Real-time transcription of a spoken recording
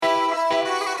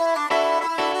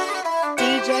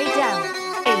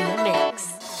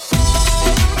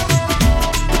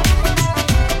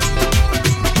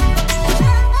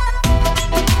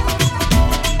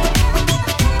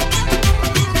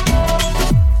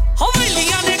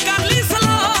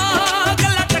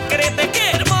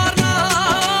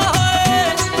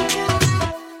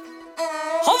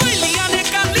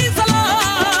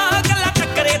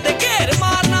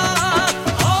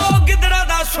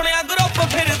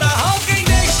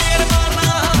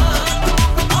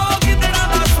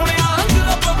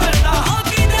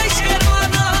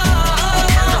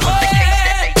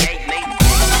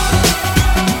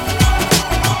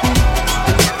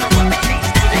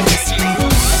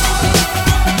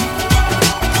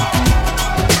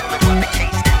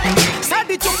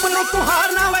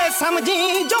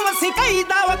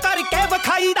ਕਈਦਾ ਉਹ ਕਰਕੇ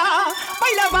ਵਿਖਾਈਦਾ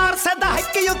ਪਹਿਲਾ ਵਾਰ ਸਿੱਧਾ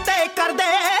ਹਿੱਕ ਉੱਤੇ ਕਰਦੇ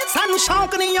ਸਾਨੂੰ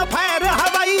ਸ਼ੌਂਕ ਨਹੀਂ ਉਹ ਫੈਰ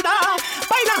ਹਵਾਈ ਦਾ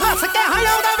ਪਹਿਲਾਂ ਹੱਸ ਕੇ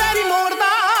ਹਯਾਉਂਦਾ ਵੈਰੀ ਮੋੜਦਾ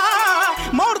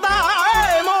ਮੋੜਦਾ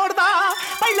ਮੋੜਦਾ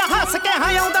ਪਹਿਲਾਂ ਹੱਸ ਕੇ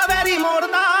ਹਯਾਉਂਦਾ ਵੈਰੀ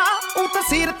ਮੋੜਦਾ ਉਹ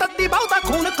ਤਸੀਰ ਤੱਤੀ ਬਹੁਤਾ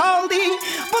ਖੂਨ ਖੋਲਦੀ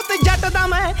ਪੁੱਤ ਜੱਟ ਦਾ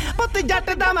ਮੈਂ ਪੁੱਤ ਜੱਟ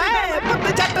ਦਾ ਮੈਂ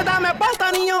ਪੁੱਤ ਜੱਟ ਦਾ ਮੈਂ ਬਹੁਤਾ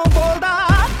ਨਹੀਂ ਉਹ ਬੋਲਦਾ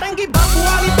ਟੰਗੀ ਬਾਪੂ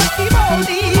ਵਾਲੀ ਪੱਕੀ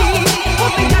ਬੋਲਦੀ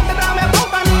ਪੁੱਤ ਜੱਟ ਦਾ ਮੈਂ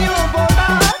ਬਹੁਤਾ ਨਹੀਂ ਉਹ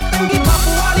ਬੋਲਦਾ ਟੰਗੀ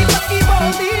ਬਾਪੂ ਵਾਲੀ ਪੱਕੀ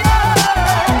ਬੋਲਦੀ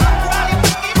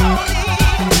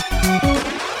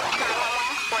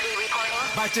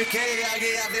ਬਚ ਕੇ ਆ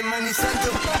ਗਿਆ ਵੇ ਮਨੀ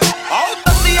ਸੰਤੂ ਆਉ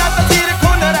ਤੱਤੀਆ ਤਸੀਰ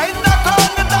ਖੂਨ ਰਹਿੰਦਾ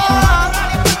ਖੋਲਦਾ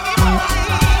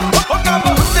ਉਹ ਕੰਮ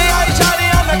ਹੁੰਦੇ ਆ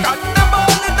ਇਸ਼ਾਰਿਆਂ ਨਾਲ ਕੱਟ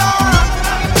ਬੋਲਦਾ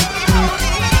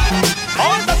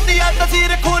ਆਉ ਤੱਤੀਆ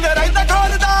ਤਸੀਰ ਖੂਨ ਰਹਿੰਦਾ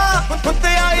ਖੋਲਦਾ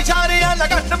ਹੁੰਦੇ ਆ ਇਸ਼ਾਰਿਆਂ ਨਾਲ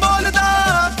ਕੱਟ ਬੋਲਦਾ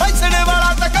ਫੈਸਲੇ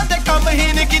ਵਾਲਾ ਤਾਂ ਕਦੇ ਕੰਮ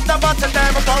ਹੀ ਨਹੀਂ ਕੀਤਾ ਬਸ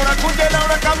ਟਾਈਮ ਪਾਉਣਾ ਖੁੰਝੇ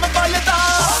ਲਾਉਣਾ ਕੰਮ ਬਲਦਾ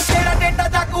ਕਿਹੜਾ ਡੇਟਾ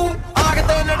ਜਾਕੂ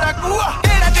ਆਖਦੇ ਨੇ ਡਾਕੂ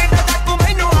ਕਿਹੜਾ ਡੇਟਾ ਜਾਕੂ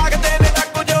ਮੈਨੂੰ ਆਖਦੇ ਨੇ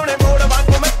ਡਾਕੂ ਜਿਉਣੇ ਮੋੜ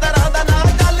ਵਾਂਗੂ ਮੈਂ ਤਰ੍ਹਾਂ ਦਾ ਨਾ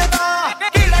ਚੱਲਦਾ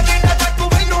ਕਿਹੜਾ ਡੇਟਾ ਜਾਕੂ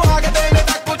ਮੈਨੂੰ ਆਖਦੇ ਨੇ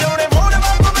ਡਾਕੂ ਜਿਉਣੇ ਮੋੜ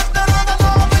ਵਾਂਗੂ ਮੈਂ ਤਰ੍ਹਾਂ ਦਾ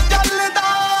ਨਾਮ ਚੱਲਦਾ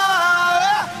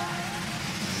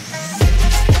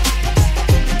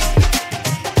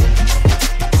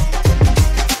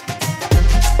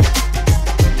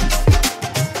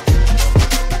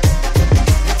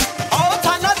ਆਓ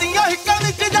ਥਾਣਾ ਦੀਆਂ ਹਿੱਕਾਂ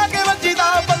ਵਿੱਚ ਜਾ ਕੇ ਵੱਜੀਦਾ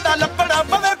ਬੰਦਾ ਲੱਭਣਾ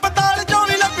ਪਵੇ ਪਤਾ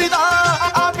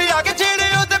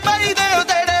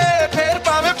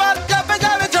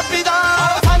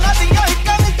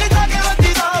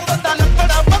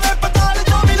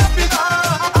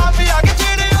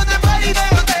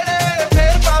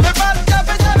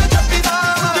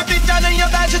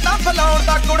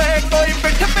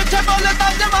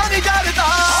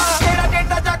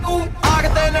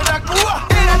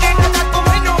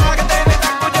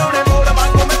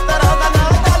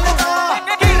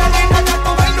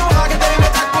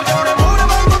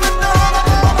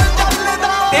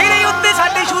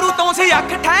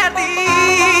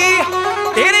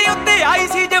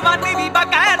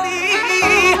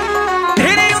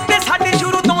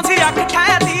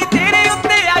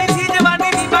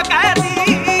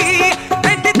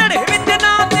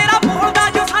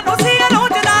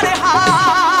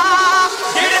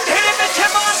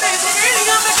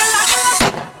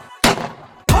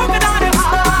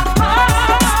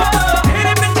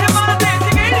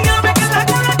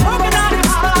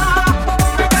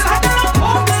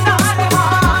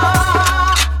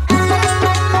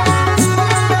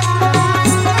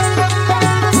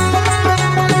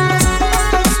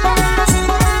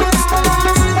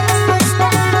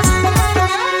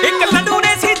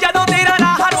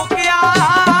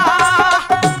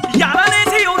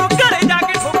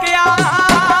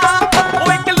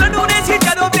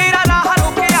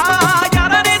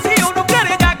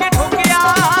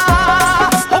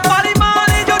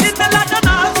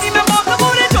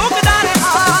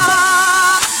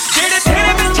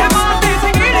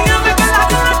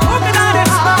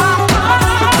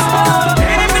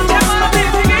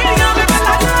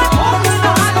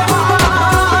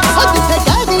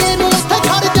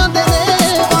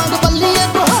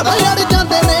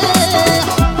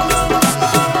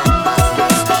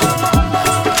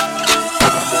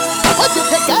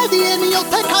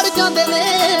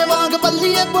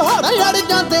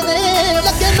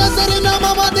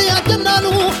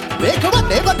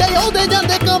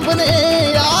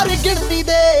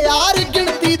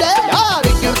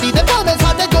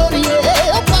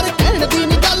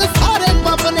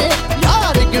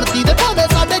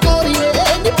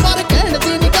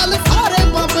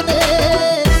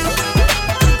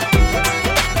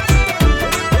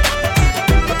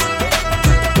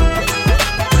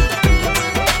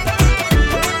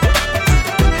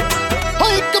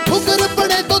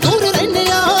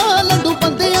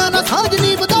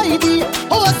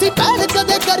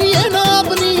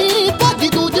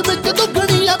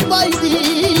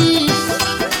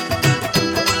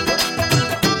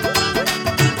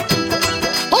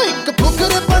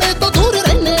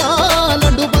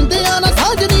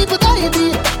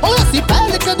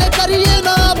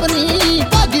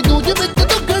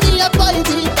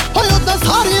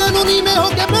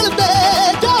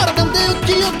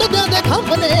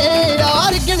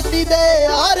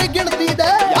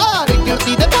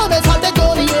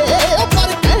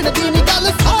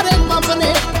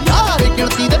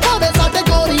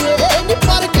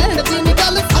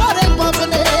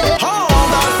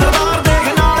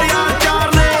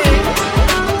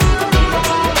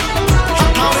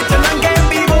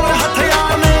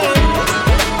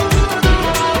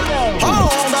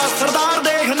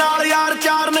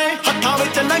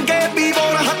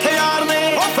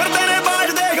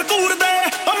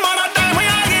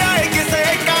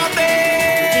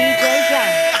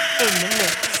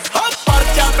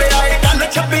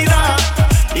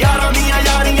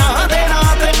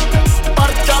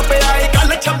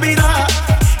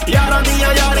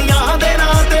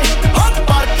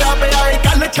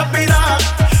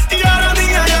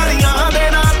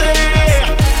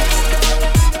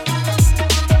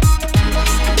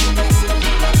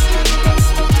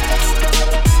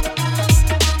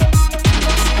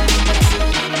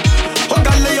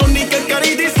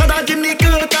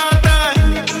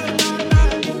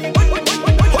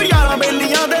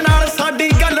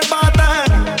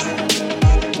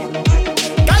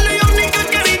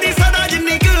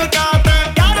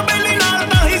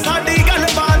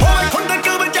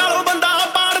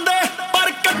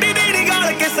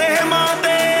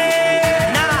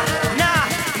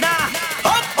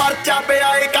ਪਿਆ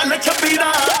ਏ ਕੱਲ 26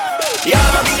 ਦਾ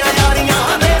ਯਾਰਾਂ ਦੀਆਂ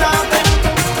ਯਾਰੀਆਂ ਦੇ ਨਾਂ ਤੇ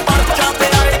ਪਰਚਾ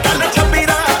ਪਿਆ ਏ ਕੱਲ 26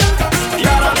 ਦਾ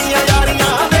ਯਾਰਾਂ ਦੀਆਂ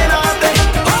ਯਾਰੀਆਂ ਦੇ ਨਾਂ ਤੇ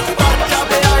ਪਰਚਾ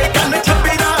ਪਿਆ ਏ ਕੱਲ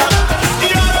 26 ਦਾ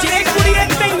ਜੇ ਕੁੜੀਏ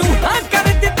ਤੈਨੂੰ ਹਾਂ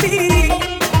ਕਰ ਦਿੱਤੀ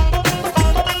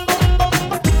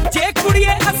ਜੇ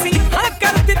ਕੁੜੀਏ ਅਸੀਂ ਹਾਂ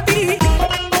ਕਰ ਦਿੱਤੀ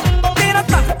ਤੇਰਾ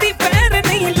ਧਰਤੀ ਪੈਰ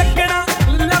ਨਹੀਂ ਲੱਗਣਾ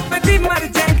ਲੱਭਦੀ ਮਰ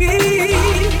ਜਾਏਗੀ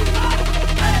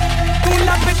ਤੂੰ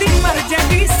ਲੱਭਦੀ ਮਰ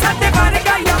ਜਾਏਗੀ ਸਾਡੇ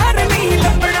ਵਰਗਾ ਯਾਰ ਨਹੀਂ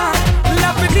ਲੱਭਣਾ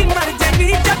ਲੱਭਦੀ ਮਰ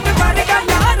ਜਾਏਗੀ ਜੱਟ ਵਰਗਾ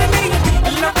ਯਾਰ ਨਹੀਂ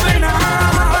ਲੱਭਣਾ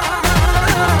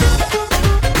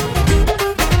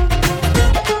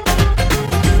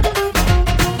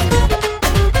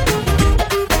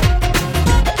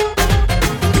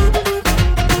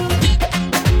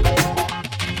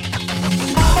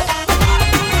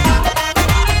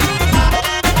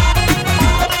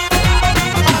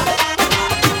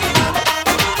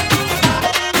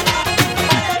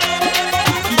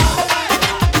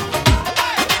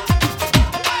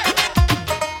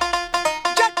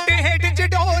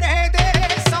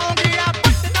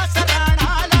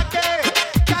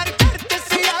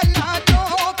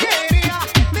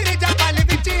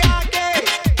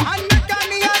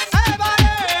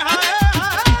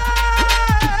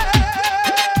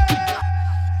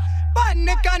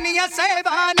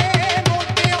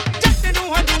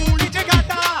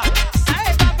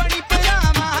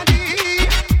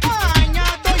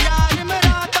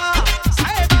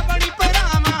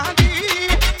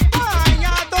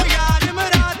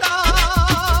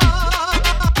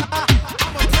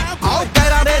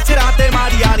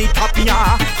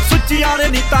ਸੁੱਚੀਆਂ ਨੇ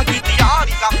ਨੀਤਾਂ ਕੀਤੀਆਂ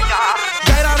ਨੀ ਕਾਪੀਆਂ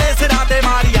ਗੈਰਾਂ ਦੇ ਸਿਰਾਂ ਤੇ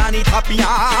ਮਾਰੀਆਂ ਨੀ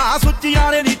ਥਾਪੀਆਂ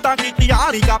ਸੁੱਚੀਆਂ ਨੇ ਨੀਤਾਂ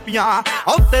ਕੀਤੀਆਂ ਨੀ ਕਾਪੀਆਂ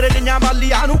ਓ ਤੇਰੇ ਜਿਹੀਆਂ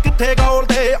ਬਾਲੀਆਂ ਨੂੰ ਕਿੱਥੇ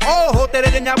ਗੌਲਦੇ ਓਹ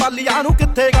ਤੇਰੇ ਜਿਹੀਆਂ ਬਾਲੀਆਂ ਨੂੰ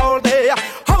ਕਿੱਥੇ ਗੌਲਦੇ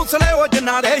ਹੌਸਲੇ ਉਹ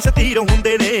ਜਿੰਨਾਂ ਦੇ ਸ਼ਤੀਰ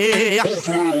ਹੁੰਦੇ ਨੇ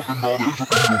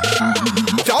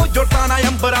ਜੋ ਜੁੱਟਾਂ ਨਾਲ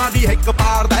ਅੰਬਰਾਂ ਦੀ ਹਿੱਕ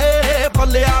ਪਾਰਦੇ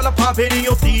ਬੱਲਿਆ ਲਫਾਫੇ ਨੀ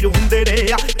ਉਹ ਤੀਰ ਹੁੰਦੇ ਨੇ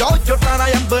ਜੋ ਜੁੱਟਾਂ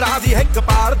ਨਾਲ ਅੰਬਰਾਂ ਦੀ ਹਿੱਕ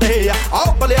ਪਾਰਦੇ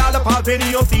ਓ ਬੱਲਿਆ ਲਫਾਫੇ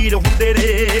ਨੀ ਉਹ ਤੀਰ ਹੁੰਦੇ ਨੇ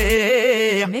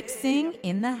Mixing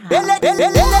in the house.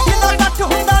 ਜਿੰਨਾ ਕੱਟ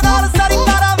ਹੁੰਦਾ ਨਾਲ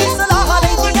ਸਰਕਾਰਾਂ ਵੀ ਸਲਾਹ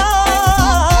ਲੈਂਦੀਆਂ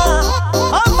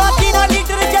ਆ ਬਾਕੀ ਨਾ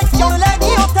ਲੀਡਰ ਜੇ ਚੁਣ ਲੈ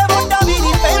ਗਈ ਉੱਥੇ ਵੋਟਾਂ ਵੀ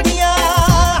ਨਹੀਂ ਪੈਂਦੀਆਂ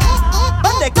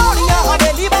ਬੰਦੇ ਘੋੜੀਆਂ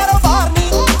ਹਵੇਲੀ ਬਾਰੋਂ ਬਾਹਰ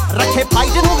ਨਹੀਂ ਰੱਖੇ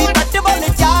ਫਾਈਟ ਨੂੰ ਵੀ ਕੱਟ ਬੋਲ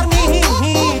ਚਾਰ ਨਹੀਂ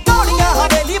ਘੋੜੀਆਂ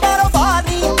ਹਵੇਲੀ ਬਾਰੋਂ ਬਾਹਰ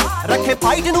ਨਹੀਂ ਰੱਖੇ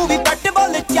ਫਾਈਟ ਨੂੰ ਵੀ ਕੱਟ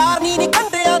ਬੋਲ ਚਾਰ ਨਹੀਂ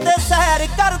ਕੰਡਿਆਂ ਦੇ ਸੈਰ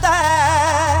ਕਰਦਾ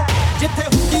ਜਿੱਥੇ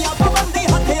ਹੁੰਦੀ ਆ ਪਾਬੰਦੀ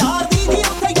ਹਥਿਆਰ ਦੀ ਨਹੀਂ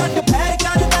ਉੱਥੇ ਜੱਟ ਫੈਰ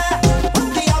ਕਰਦਾ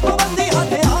ਹੁੰਦੀ ਆ ਪਾਬੰਦੀ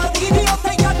ਹਥਿਆਰ ਦੀ ਨਹੀਂ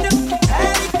ਉੱਥੇ ਜੱਟ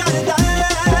ਫੈਰ ਕਰਦਾ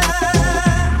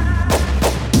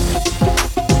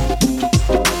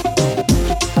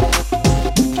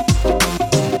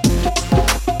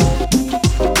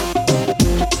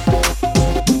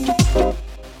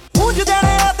ਪੂੰਝ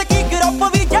ਦੇਣੇ ਆ ਤੇ ਕੀ ਗਰੁੱਪ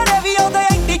ਵੀ ਜਿਹੜੇ ਵੀ ਉਹਦੇ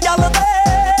ਐਂਟੀ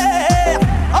ਚੱਲਦੇ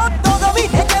ਉਦੋਂ ਦਾ ਵੀ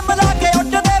ਜਿਮ ਲਾ ਕੇ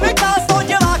ਉੱਠਦੇ ਵਿਕਾਸ ਤੋਂ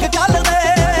ਜਵਾਕ ਚੱਲਦੇ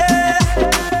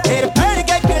ਫਿਰ ਫੜ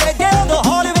ਕੇ ਕਿਹੜੇ ਜੇ ਉਦੋਂ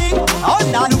ਹੌਲ ਵੀ ਉਹ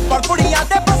ਨਾਲੂ ਪੜਪੜੀਆਂ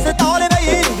ਤੇ ਪਸਤੌਲ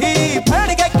ਵਈ ਫੜ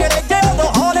ਕੇ ਕਿਹੜੇ ਜੇ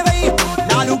ਉਦੋਂ ਹੌਲ ਵਈ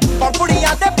ਨਾਲੂ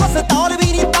ਪੜਪੜੀਆਂ ਤੇ ਪਸਤੌਲ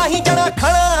ਵੀ ਨਹੀਂ ਤਾਂ ਹੀ ਜਣਾ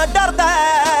ਖੜਾ ਡਰਦਾ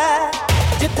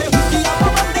ਜਿੱਥੇ ਹੁੰਦੀ ਆ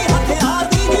ਪਾਬੰਦੀ ਹਥਿਆਰ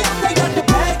ਦੀ ਨਹੀਂ ਉੱਥੇ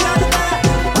ਜੱਟ ਫੈਰ ਕਰਦਾ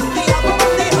ਹੁੰਦੀ ਆ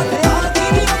ਪਾਬੰਦੀ ਹਥਿਆਰ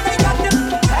ਦੀ ਨਹੀਂ ਉੱਥੇ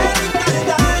ਜੱਟ ਫੈਰ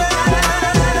ਕਰਦਾ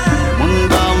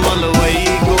ਮੁੰਡਾ ਮਲਵਈ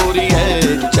ਗੋਰੀ ਹੈ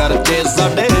ਚਰਚੇ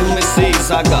ਸਾਡੇ ਮਿੱਸੀ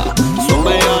ਸਾਗਾ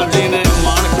ਸੁਣਿਆ ਜਿਹਨੇ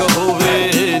ਮਾਣਕ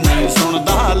ਹੋਵੇ ਨਹੀਂ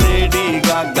ਸੁਣਦਾ ਲੇਡੀ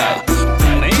ਗਾਗਾ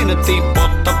ਮਿਹਨਤੀ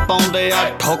ਪੁੱਤ ਪਾਉਂਦੇ ਆ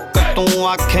ਠੁੱਕ ਤੂੰ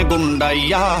ਆਖੇ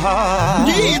ਗੁੰਡਾਈਆ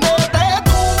ਜੀ ਦੇ ਤੇ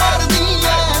ਤੂੰ ਮਰਦੀ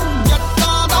ਐ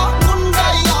ਜੱਟਾਂ ਦਾ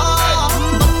ਮੁੰਡਾਈਆ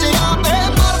ਬੱਚਿਆਂ ਤੇ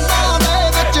ਮਰਦਾਂ ਦੇ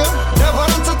ਵਿੱਚ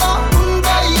ਡਿਫਰੈਂਸ ਤਾਂ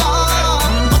ਹੁੰਦਾ ਹੀ ਆ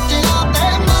ਬੱਚਿਆਂ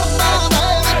ਤੇ ਮਰਦਾਂ ਦੇ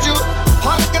ਵਿੱਚ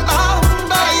ਫਰਕ ਤਾਂ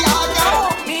ਹੁੰਦਾ ਹੀ ਆ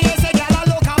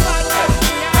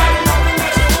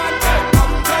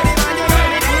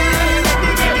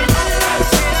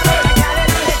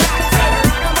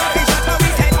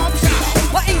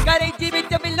ਉਹ ਅੰਗਰੇਜ਼ੀ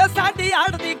ਵਿੱਚ ਬਿੱਲੋ ਸਾਡੀ ਆੜ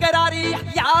ਦੀ ਕਰਾਰੀ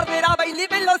ਯਾਰ ਮੇਰਾ ਬੈਲੀ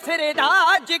ਬਿੱਲੋ ਸਿਰੇ ਦਾ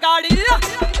ਜਗਾੜੀ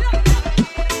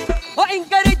ਉਹ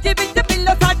ਅੰਗਰੇਜ਼ੀ ਵਿੱਚ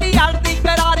ਬਿੱਲੋ ਸਾਡੀ ਆੜ ਦੀ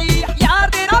ਕਰਾਰੀ ਯਾਰ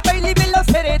ਮੇਰਾ ਬੈਲੀ ਬਿੱਲੋ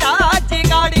ਸਿਰੇ ਦਾ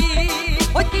ਜਗਾੜੀ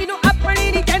ਉਹ ਜਿਹਨੂੰ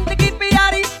ਆਪਣੀ ਨੀ ਜ਼ਿੰਦਗੀ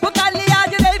ਪਿਆਰੀ ਉਹ ਗੱਲ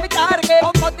ਅੱਜ ਦੇ ਵਿਚਾਰ ਕੇ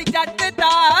ਉਹ ਪੁੱਤ ਜੱਟ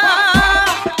ਦਾ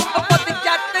ਉਹ ਪੁੱਤ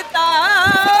ਜੱਟ ਦਾ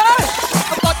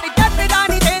ਉਹ ਪੁੱਤ ਜੱਟ ਦਾ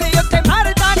ਨੀ ਤੇਰੇ ਉੱਤੇ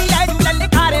ਮਰਦਾ ਨੀ ਐ ਲੱਲ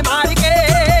ਖਾਰੇ ਮਾਰ ਕੇ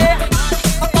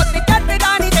ਉਹ ਪੁੱਤ ਜੱਟ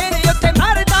ਦਾ ਨੀ ਤੇਰੇ ਉੱਤੇ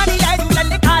ਮਰਦਾ ਨੀ ਐ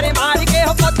ਲੱਲ ਖਾਰੇ ਮਾਰ ਕੇ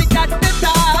ਉਹ ਪੁੱਤ ਜੱਟ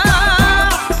ਦਾ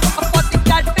ਉਹ ਪੁੱਤ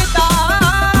ਜੱਟ ਦਾ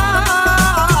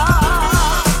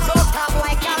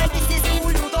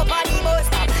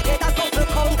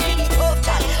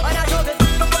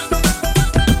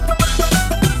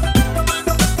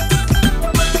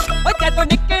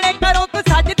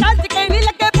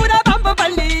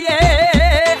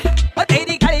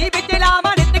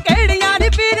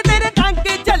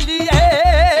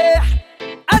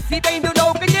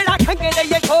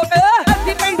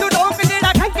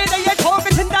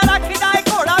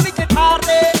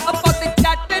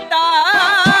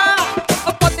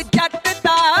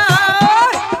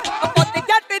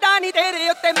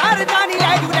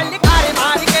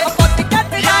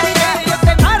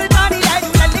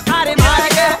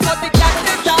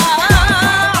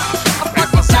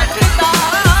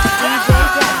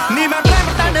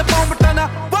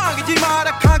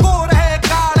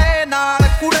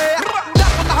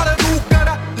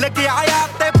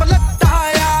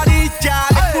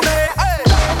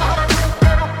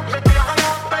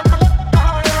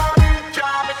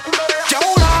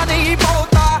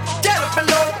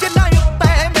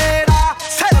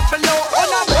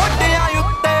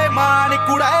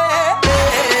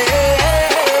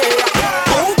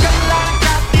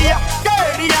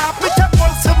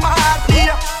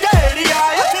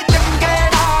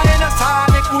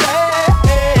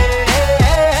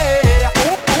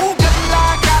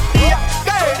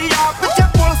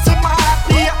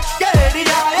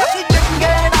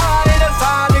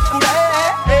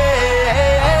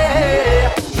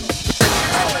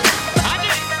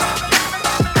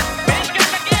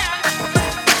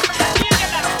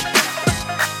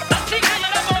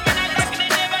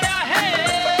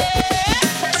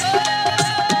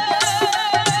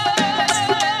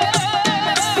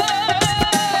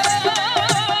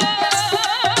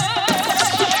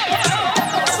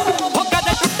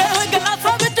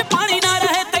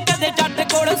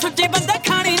ਸੁੱਚੀ ਬੰਦੇ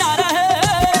ਖਾਣੀ ਨਾ ਰਹੇ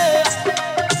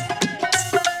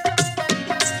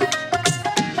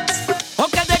ਉਹ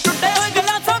ਕਦੇ ਟੁੱਟੇ ਹੋਏ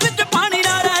ਗਲਾਸਾਂ ਵਿੱਚ ਪਾਣੀ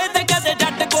ਨਾ ਰਹੇ ਤੇ ਕਦੇ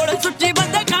ਜੱਟ ਕੋਲ ਸੁੱਚੀ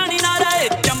ਬੰਦੇ ਖਾਣੀ ਨਾ ਰਹੇ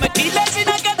ਚਮਕੀਲੇ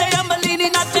ਬਿਨਾ ਕਦੇ ਅਮਲੀ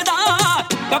ਨਹੀਂ ਨੱਚਦਾ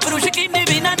ਗੱਭਰੂ ਸ਼ਕੀਨੀ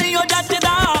ਬਿਨਾ ਨਹੀਂ ਉਹ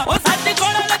ਜੱਚਦਾ ਉਹ ਸਾਡੇ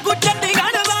ਕੋਲ ਲੱਗੂ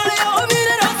ਚੰਡੀਗੜ੍ਹ ਵਾਲੇ ਉਹ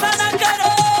ਵੀਰ ਰੋਸਾ ਨਾ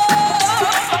ਕਰੋ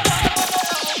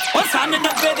ਉਹ ਸਾਨੂੰ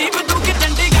 90 ਦੀ ਬੰਦੂਕ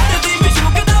ਚੰਡੀਗੜ੍ਹ ਦੀ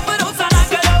ਮਸ਼ੂਕ ਦਾ ਭਰੋਸਾ ਨਾ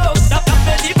ਕਰੋ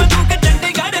 90 ਦੀ ਬੰਦੂਕ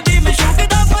ਚੰਡੀਗੜ੍ਹ ਦੀ ਮਸ਼ੂਕ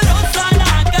ਦਾ ਭਰੋਸਾ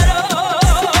ਨਾ ਕਰੋ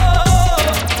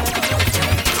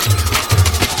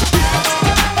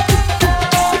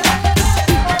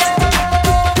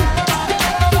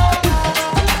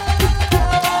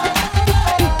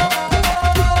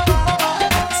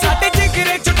ਸਾਡੇ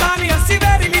ਜਿਗਰੇ ਚਟਾਨੀ ਅਸੀਂ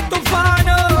ਵੈਰੀਲੀ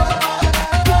ਤੂਫਾਨ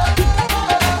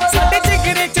ਸਾਡੇ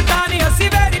ਜਿਗਰੇ ਚਟਾਨੀ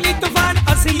ਅਸੀਂ ਵੈਰੀਲੀ ਤੂਫਾਨ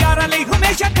ਅਸੀਂ ਯਾਰਾਂ ਲਈ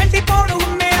ਹਮੇਸ਼ਾ ਠੰਡੀ ਪੌਣ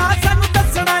ਹੁੰਨੇ ਆ ਸਾਨੂੰ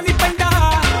ਦੱਸਣਾ ਨਹੀਂ ਪੈਂਦਾ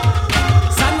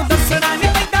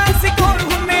ਅਸੀਂ ਕੌਣ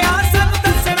ਹੁੰਨੇ ਆ ਸਾਨੂੰ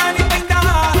ਦੱਸਣਾ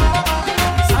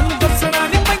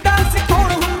ਨਹੀਂ ਪੈਂਦਾ ਅਸੀਂ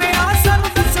ਕੌਣ ਹੁੰਨੇ ਆ ਸਾਨੂੰ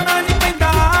ਦੱਸਣਾ ਨਹੀਂ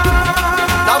ਪੈਂਦਾ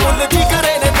ਨਾ ਮੁੱਲ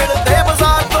ਜਿਗਰੇ ਨੇ ਮਿਲਦੇ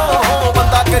ਬਾਜ਼ਾਰ ਤੋਂ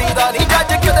ਬੰਦਾ ਕਰੀਦਾ ਨਹੀਂ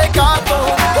ਜੱਜ ਕਦੇ ਕਾਰ ਤੋਂ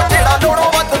ਉਹ ਜਿਹੜਾ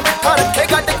ਲੋੜੋਂ ਵੱਧ ਮਿੱਠਾ ਰੱਖੇ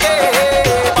ਗੱਡ ਕੇ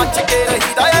ਬਚ ਕੇ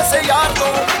ਰਹੀਦਾ ਐਸੇ ਯਾਰ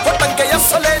ਤੋਂ ਉਹ ਟੰਗੇ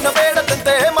ਅਸਲੇ ਨਵੇੜ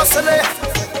ਦਿੰਦੇ ਮਸਲੇ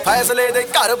ਫੈਸਲੇ ਦੇ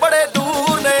ਘਰ ਬੜੇ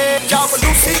ਦੂਰ ਨੇ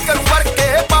ਚਾਪਲੂਸੀ ਕਰੂ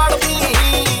ਵਰਕੇ ਪਾੜਦੀ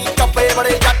ਕੱਪੇ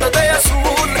ਬੜੇ ਜੱਟ ਦੇ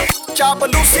ਅਸੂਲ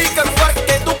ਚਾਪਲੂਸੀ ਕਰੂ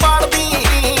ਵਰਕੇ ਤੂੰ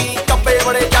ਪਾੜਦੀ ਕੱਪੇ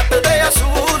ਬੜੇ ਜੱਟ ਦੇ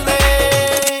ਅਸੂਲ ਨੇ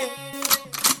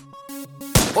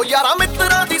ਉਹ ਯਾਰਾਂ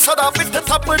ਮਿੱਤਰਾਂ ਦੀ ਸਦਾ ਪਿੱਠ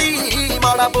ਥੱਪੜੀ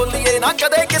ਮਾੜਾ ਬੋਲੀਏ ਨਾ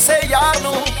ਕਦੇ ਕਿਸੇ ਯਾਰ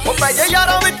ਨੂੰ ਉਹ ਪੈ ਜੇ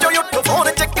ਯਾਰਾਂ ਵਿੱਚੋਂ ਉੱਠ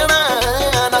ਫੋਨ ਚੱਕਣਾ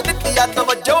ਨਾ ਦਿੱਤੀ ਆ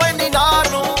ਤਵੱਜੋ ਇੰਨੀ ਨਾਰ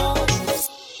ਨੂੰ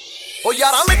ਉਹ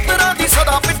ਯਾਰਾਂ ਮਿੱਤਰਾਂ ਦੀ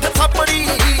ਸਦਾ ਪਿੱਠ ਥੱਪੜੀ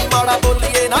ਮਾੜਾ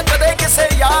ਬੋਲੀਏ ਨਾ ਕਦੇ ਕਿਸੇ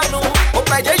ਯਾਰ ਨੂੰ ਉਹ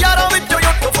ਪੈ ਜੇ ਯਾਰਾਂ ਵਿੱਚੋਂ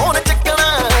ਉੱਠ ਫੋਨ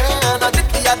ਚੱਕਣਾ ਨਾ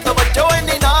ਦਿੱਤੀ ਆ ਤਵੱਜੋ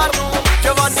ਇੰਨੀ ਨਾਰ ਨੂੰ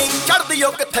ਜਵਾਨੀ ਚੜਦੀ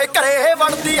ਉਹ ਕਿੱਥੇ ਘਰੇ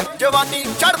ਵੜਦੀ ਜਵਾਨੀ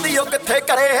ਚੜਦੀ ਉਹ ਕਿੱਥੇ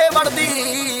ਘਰੇ ਵੜਦੀ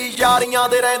ਯਾਰੀਆਂ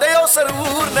ਦੇ ਰਹਿੰਦੇ ਉਹ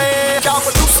ਸਰੂਰ ਨੇ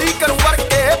ਚਾਪਲੂਸੀ ਕਰੂ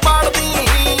ਵਰਕੇ ਪਾੜਦੀ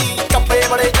ਕੱਪੇ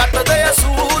ਬੜੇ ਜੱਟ ਦੇ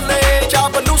ਅਸੂਲ ਨੇ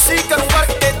ਚਾਪਲੂਸੀ ਕਰੂ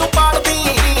ਵਰਕੇ ਤੂੰ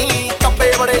ਪਾੜਦੀ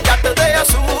ਕੱਪੇ ਬੜੇ ਜੱਟ ਦੇ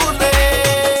ਅਸੂਲ ਨੇ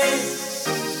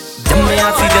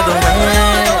ਜੰਮਿਆ ਸੀ ਜਦੋਂ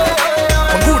ਮੈਂ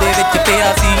ਪੰਗੂੜੇ ਵਿੱਚ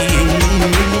ਪਿਆ ਸੀ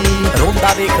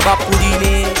ਰੋਂਦਾ ਵੇਖ ਬਾਪੂ ਜੀ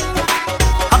ਨੇ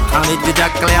ਹੱਥਾਂ ਵਿੱਚ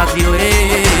ਚੱਕ ਲਿਆ ਸੀ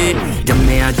ਓਏ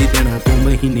ਜੰਮਿਆ ਜਿੱਦਣਾ ਤੂੰ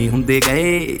ਮਹੀਨੇ ਹੁੰਦੇ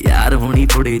ਗਏ ਯਾਰ ਹੋਣੀ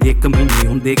ਥੋੜੇ ਜਿਹੇ ਇੱਕ ਮਹੀਨੇ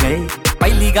ਹੁੰਦੇ ਗਏ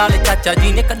ਪਹਿਲੀ ਗੱਲ ਚਾਚਾ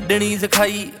ਜੀ ਨੇ ਕੱਢਣੀ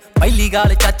ਸਿਖਾਈ ਪਹਿਲੀ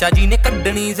ਗੱਲ ਚਾਚਾ ਜੀ ਨੇ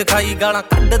ਕੱਢਣੀ ਸਿਖਾਈ ਗਾਲਾਂ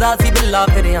ਕੱਢਦਾ ਸੀ ਬਿੱਲਾ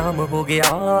ਫਿਰ ਆਮ ਹੋ ਗਿਆ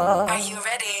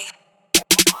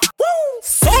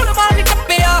ਸੋਲਵਾਂ ਵੀ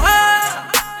ਟੱਪਿਆ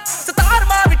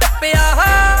 17ਵਾਂ ਵੀ ਟੱਪਿਆ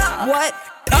What?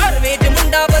 18ਵੇਂ ਚ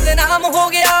ਮੁੰਡਾ ਬਦਨਾਮ ਹੋ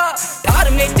ਗਿਆ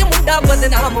 18ਵੇਂ ਚ ਮੁੰਡਾ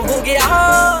ਬਦਨਾਮ ਹੋ ਗਿਆ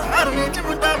 18ਵੇਂ ਚ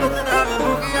ਮੁੰਡਾ ਬਦਨਾਮ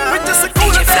ਹੋ ਗਿਆ ਵਿੱਚ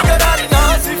ਸਕੂਲ ਤੇ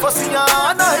ਗਰਾਰੀਆਂ ਸੀ ਫਸੀਆਂ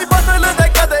ਨਹੀਂ ਬਦਲਦੇ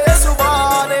ਕਦੇ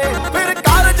ਸੁਬਾਨੇ ਫਿਰ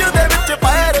ਕਾਲਜ ਦੇ ਵਿੱਚ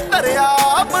ਪੈਰ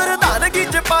ਧਰਿਆ ਪ੍ਰਧਾਨਗੀ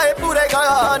ਚ ਪਾਏ ਪੂਰੇ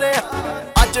ਗਾਣੇ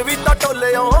ਅੱਜ ਵੀ ਤਾਂ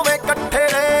ਟੋਲੇ ਓਵੇਂ ਇਕੱਠੇ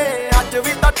ਨੇ ਅੱਜ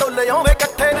ਵੀ ਤਾਂ ਟੋਲੇ ਓਵੇਂ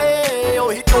ਇਕੱਠੇ ਨੇ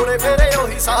ਉਹੀ ਤੋਰੇ ਫੇਰੇ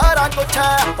ਉਹੀ ਸਾਰਾ ਕੁਛ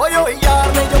ਹੈ ਓਏ ਉਹੀ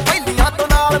ਯਾਰ ਨੇ ਜੋ ਪਹਿਲੀਆਂ ਤੋਂ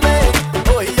ਨਾਲ ਨੇ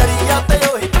ਉਹੀ ਅੜੀਆਂ ਤੇ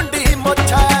ਉਹੀ ਕੁੰਡੀ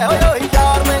ਮੁੱਛ ਹੈ ਓਏ ਉਹੀ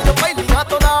ਯਾਰ ਨੇ ਜੋ ਪਹਿਲੀਆਂ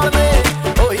ਤੋਂ ਨਾਲ ਨੇ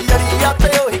ਉਹੀ ਅੜੀਆਂ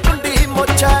ਤੇ ਉਹੀ ਕੁੰਡੀ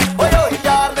ਮੁੱਛ ਹੈ ਓਏ ਉਹੀ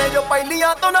ਯਾਰ ਨੇ ਜੋ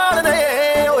ਪਹਿਲੀਆਂ ਤੋਂ ਨਾਲ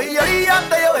ਨੇ ਉਹੀ ਅੜੀਆਂ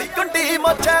ਤੇ ਉਹੀ ਕੁੰਡੀ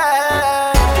ਮੁੱਛ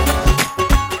ਹੈ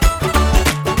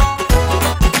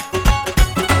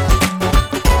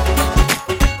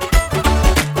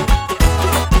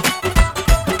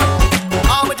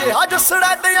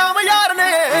ਜੱਸੜਾ ਤੇ ਆਮ ਯਾਰ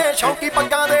ਨੇ ਸ਼ੌਂਕੀ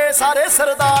ਪੱਗਾਂ ਦੇ ਸਾਰੇ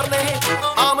ਸਰਦਾਰ ਨੇ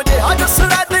ਆਮ ਜਿਹਾ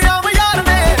ਜੱਸੜਾ ਤੇ ਆਮ ਯਾਰ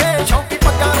ਨੇ ਸ਼ੌਂਕੀ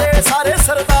ਪੱਗਾਂ ਦੇ ਸਾਰੇ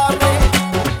ਸਰਦਾਰ ਨੇ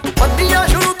ਬੰਦੀਆਂ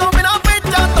ਸ਼ੁਰੂ ਤੋਂ ਬਿਨਾਂ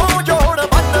ਪੇਚਾਂ ਤੋਂ ਜੋੜ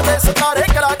ਬੰਨਦੇ ਸਿਤਾਰੇ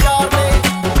ਕਲਾਕਾਰ ਨੇ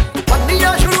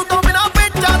ਬੰਦੀਆਂ ਸ਼ੁਰੂ ਤੋਂ ਬਿਨਾਂ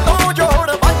ਪੇਚਾਂ ਤੋਂ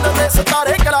ਜੋੜ ਬੰਨਦੇ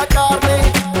ਸਿਤਾਰੇ ਕਲਾਕਾਰ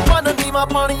ਨੇ ਮਨ ਨੀਵਾਂ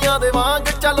ਪਾਣੀਆਂ ਦੇ ਵਾਂਗ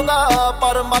ਚੱਲਦਾ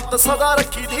ਪਰ ਮੱਤ ਸਦਾ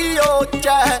ਰੱਖੀ ਦੀ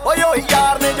ਉੱਚਾ ਓਏ ਉਹੀ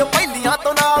ਯਾਰ ਨੇ ਜੋ ਪਹਿਲੀਆਂ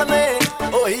ਤੋਂ ਨਾਲ ਨੇ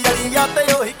ਉਹੀ ਅੜੀਆਂ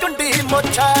ਤੇ ਉਹੀ ਕੁੰਡੀ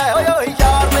ਮੁੱਛ ਹੈ ਓਏ ਉਹੀ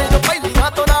ਯਾਰ ਨੇ ਜੋ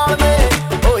ਪਹਿਲੀਆਂ ਤੋਂ ਨਾਲ ਨੇ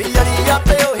ਉਹੀ ਅੜੀਆਂ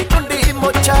ਤੇ ਉਹੀ ਕੁੰਡੀ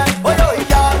ਮੁੱਛ ਹੈ ਓਏ ਉਹੀ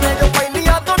ਯਾਰ ਨੇ ਜੋ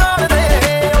ਪਹਿਲੀਆਂ ਤੋਂ ਨਾਲ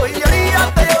ਨੇ ਉਹੀ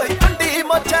ਅੜੀਆਂ ਤੇ ਉਹੀ ਕੁੰਡੀ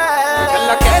ਮੁੱਛ ਹੈ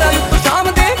ਗੱਲਾਂ ਕਹਿ ਰਹੀ ਤੂੰ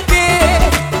ਸ਼ਾਮ ਦੇਖ ਕੇ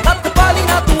ਹੱਥ ਪਾਲੀ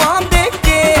ਨਾ ਤੂੰ ਆਮ ਦੇਖ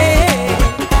ਕੇ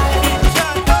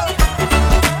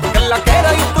ਗੱਲਾਂ ਕਹਿ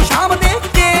ਰਹੀ ਤੂੰ ਸ਼ਾਮ ਦੇਖ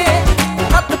ਕੇ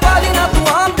ਹੱਥ ਪਾਲੀ ਨਾ ਤੂੰ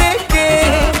ਆਮ ਦੇਖ ਕੇ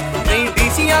ਨਹੀਂ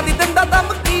ਡੀਸੀਆਂ ਦੀ ਦੰਦਾ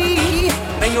ਧਮਕੀ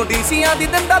ਨਹੀਂ ਉਹ ਡੀਸੀਆਂ ਦੀ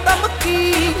ਦੰਦਾ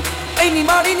ਧਮਕੀ ਇੰਨੀ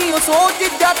ਮਾੜੀ ਨਹੀਂ ਉਹ ਸੋਚ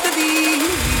ਜੱਟ ਦੀ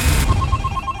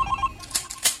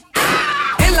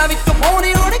ਦਿਲਾਂ ਵਿੱਚੋਂ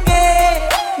ਫੋਨ ਉੜਗੇ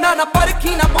ਨਾ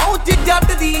ਪਰਖੀ ਨਾ ਪਹੁੰਚ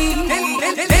ਜੱਟ ਦੀ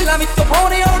ਦਿਲਾਂ ਵਿੱਚੋਂ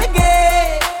ਫੋਨ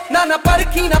ਉੜਗੇ ਨਾ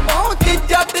ਪਰਖੀ ਨਾ ਪਹੁੰਚ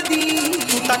ਜੱਟ ਦੀ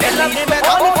ਦਿਲਾਂ ਨੇ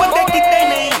ਮੈਦਾਨ ਫਤਿਹ ਕੀਤੇ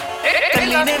ਨੇ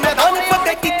ਕੱਲੀ ਨੇ ਮੈਦਾਨ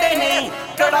ਫਤਿਹ ਕੀਤੇ ਨੇ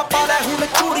ਕਿਹੜਾ ਲੈ ਹੁਣ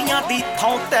ਕੁੜੀਆਂ ਦੀ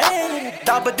ਥਾਂ ਤੇ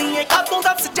ਦੱਬਦੀ ਏ ਕਾਤੋਂ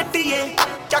ਦੱਸ ਜੱਟੀਏ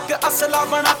ਚੱਕ ਅਸਲਾ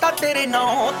ਬਣਾਤਾ ਤੇਰੇ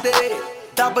ਨਾਂ ਤੇ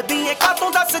ਦੱਬਦੀ ਏ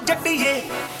ਕਾਤੋਂ ਦੱਸ ਜੱਟੀਏ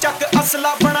ਚੱਕ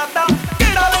ਅਸਲਾ ਬਣਾਤਾ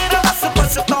ਕਿਹੜਾ ਲੈਣਾ ਦੱਸ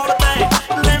ਪਿਸਤੌਲ ਤੈਂ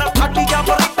ਲੈਣਾ ਫਾਟੀ ਜਾਂ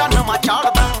ਬਰੇਟਾ ਨਵਾਂ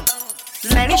ਚਾੜਦਾ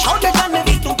ਲੈਣੀ ਸ਼ੌਟ ਗਨ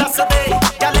ਵੀ ਤੂੰ ਦੱਸ ਦੇ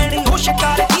ਜਾਂ ਲੈਣੀ ਉਹ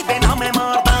ਸ਼ਿਕਾਰ ਜਿਹਦੇ ਨਾਲ ਮੈਂ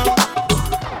ਮਾਰਦਾ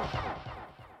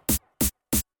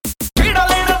ਕਿਹੜਾ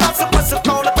ਲੈਣਾ ਦੱਸ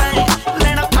ਪਿਸਤੌਲ ਤੈਂ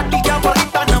ਲੈਣਾ ਫਾਟੀ ਜਾਂ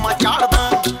ਬਰੇਟਾ ਨਵਾਂ ਚਾੜਦਾ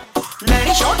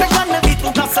ਲੈਣੀ ਸ਼ੌਟ ਗਨ ਵੀ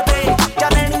ਤੂੰ ਦੱਸ ਦੇ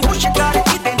ਜਾਂ ਲੈਣੀ ਉਹ ਸ਼ਿਕਾਰ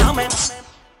ਜਿਹਦੇ ਨਾਲ ਮੈਂ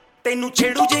ਤੈਨੂੰ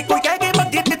ਛੇੜੂ ਜੇ ਕੋਈ ਕਹਿ ਕੇ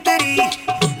ਬੱਦੀ ਤਿੱਤਰੀ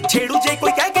ਛੇੜੂ ਜੇ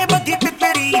ਕੋਈ ਕਹਿ ਕੇ ਬੱਦੀ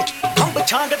ਤਿੱਤਰੀ ਖੰਭ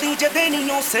ਛਾਂਗਦੀ ਜਦੇ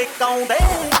ਨਹੀਂ ਉਹ ਸੇਕਾਉਂਦੇ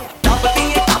ਦੱਬਦੀ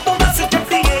ਏ ਕਾਤੋਂ ਦੱਸ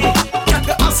ਜੱਟੀਏ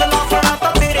ਚੱਕ ਅਸਲਾ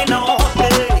ਬਣਾਤਾ ਤੇਰੇ ਨਾਂ ਤੇ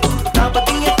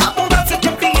ਦੱਬਦੀ ਏ ਕਾਤੋਂ ਦੱਸ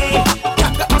ਜੱਟੀਏ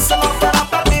ਚੱਕ ਅਸਲਾ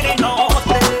ਬਣਾਤਾ ਤੇਰੇ ਨਾਂ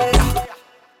ਤੇ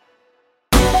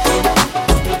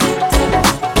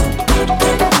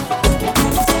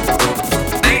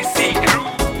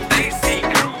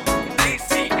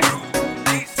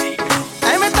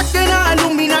ਐਵੇਂ ਧੱਕੇ ਨਾਲ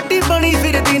ਇਲੂਮੀਨਾਟੀ ਬਣੀ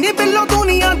ਫਿਰਦੀ ਨੀ ਬਿੱਲੋ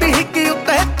ਦੁਨੀਆ ਦੀ ਹਿੱਕ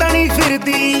ਉੱਤੇ ਤਣੀ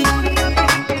ਫਿਰਦੀ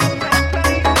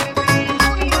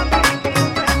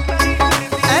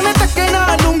ਐਵੇਂ ਧੱਕੇ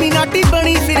ਨਾਲ ਇਲੂਮੀਨਾਟੀ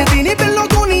ਬਣੀ ਫਿਰਦੀ ਨੀ ਬਿੱਲੋ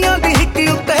ਦੁਨੀਆ ਦੀ ਹਿੱਕ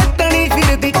ਉੱਤੇ ਤਣੀ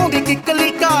ਫਿਰਦੀ ਆਉਂਦੀ ਕਿੱਕਲੀ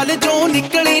ਕਾਲ ਜੋ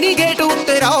ਨਿਕਲੀ ਨੀ ਗੇਟ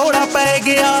ਉੱਤੇ ਰੌਲਾ ਪੈ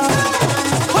ਗਿਆ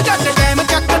ਹੋ ਜੱਟ ਟਾਈਮ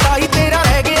ਚੱਕਦਾ ਹੀ ਤੇਰਾ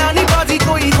ਰਹਿ ਗਿਆ ਨੀ ਬਾਜੀ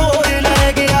ਕੋਈ ਹੋਰ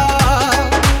ਲੈ ਗਿਆ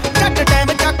ਜੱਟ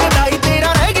ਟਾਈਮ ਚੱਕਦਾ ਹੀ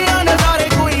ਤੇਰਾ ਰਹਿ ਗਿਆ ਨਜ਼ਾਰੇ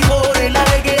ਕੋਈ ਹੋਰ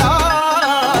ਲੈ ਗਿਆ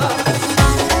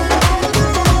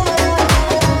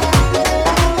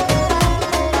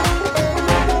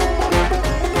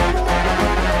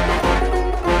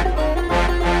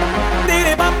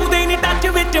ਤੇਰੇ ਬਾਪੂ ਦੇ ਨੀ ਟੱਚ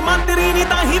ਵਿੱਚ ਮੰਤਰੀ ਨੀ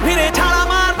ਤਾਂ ਹੀ ਫਿਰੇ ਛਾਲਾ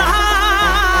ਮਾਰਦਾ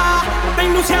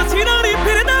ਤੈਨੂੰ ਸਿਆਸੀ ਰਾਣੀ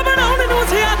ਫਿਰਦਾ ਬਣਾਉਣ ਨੂੰ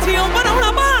ਸਿਆਸੀਓ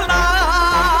ਬਣਾਉਣਾ ਭਾਲਦਾ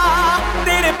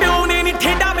ਤੇਰੇ ਪਿਓ ਨੇ ਨੀ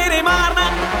ਠੇਡਾ ਮੇਰੇ ਮਾਰਨਾ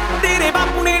ਤੇਰੇ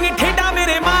ਬਾਪੂ ਨੇ ਨੀ ਠੇਡਾ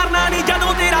ਮੇਰੇ ਮਾਰਨਾ ਨੀ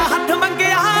ਜਦੋਂ ਤੇਰਾ ਹੱਥ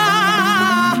ਮੰਗਿਆ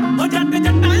ਉਹ ਜੱਟ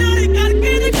ਜੱਟਾਂ ਵਾਲੀ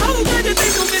ਕਰਕੇ ਦਿਖਾਊਗਾ ਜੇ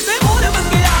ਤੈਨੂੰ ਕਿਤੇ ਹੋਰ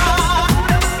ਮੰਗਿਆ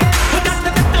ਉਹ ਜੱਟ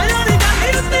ਜੱਟਾਂ ਵਾਲੀ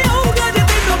ਗੱਲ ਉੱਤੇ ਆਊਗਾ ਜੇ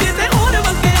ਤੈਨੂੰ ਕਿਤੇ ਹੋਰ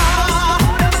ਮੰਗਿਆ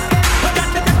ਉਹ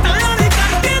ਜੱਟ ਜੱਟਾਂ ਵਾਲੀ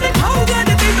ਕਰਕੇ ਦਿਖਾਊਗਾ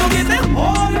ਜੇ ਤੈਨੂੰ ਕਿਤੇ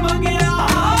ਹੋਰ ਮੰਗਿਆ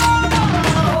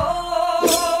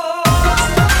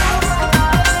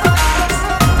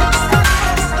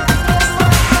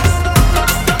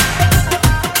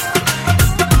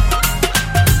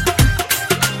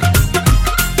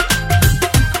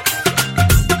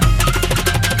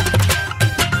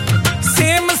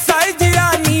ਸੇਮ ਸਾਈਜ਼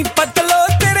ਆਨੀ ਪਤਲੋ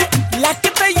ਤੇਰੇ ਲੱਕ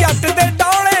ਤੇ ਯੱਟ ਦੇ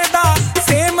ਡੋਲੇ ਦਾ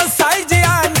ਸੇਮ ਸਾਈਜ਼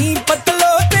ਆਨੀ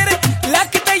ਪਤਲੋ ਤੇਰੇ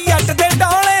ਲੱਕ ਤੇ ਯੱਟ ਦੇ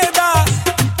ਡੋਲੇ ਦਾ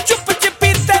ਚੁੱਪ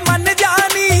ਚਿਪੀ ਤੇ ਮੰਨ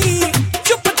ਜਾਨੀ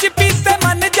ਚੁੱਪ ਚਿਪੀ ਤੇ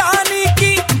ਮੰਨ ਜਾਨੀ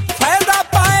ਕੀ ਫਾਇਦਾ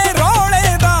ਪਾਏ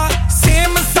ਰੋਲੇ ਦਾ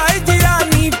ਸੇਮ ਸਾਈਜ਼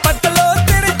ਆਨੀ ਪਤਲੋ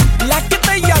ਤੇਰੇ ਲੱਕ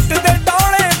ਤੇ ਯੱਟ ਦੇ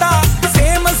ਡੋਲੇ ਦਾ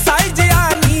ਸੇਮ ਸਾਈਜ਼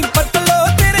ਆਨੀ ਪਤਲੋ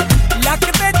ਤੇਰੇ ਲੱਕ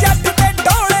ਤੇ ਜੱਟ ਦੇ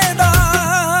ਡੋਲੇ ਦਾ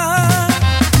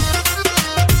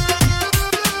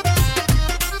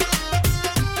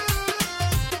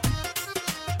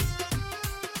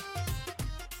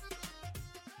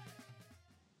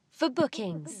For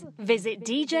bookings, visit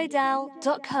djdal.co.uk.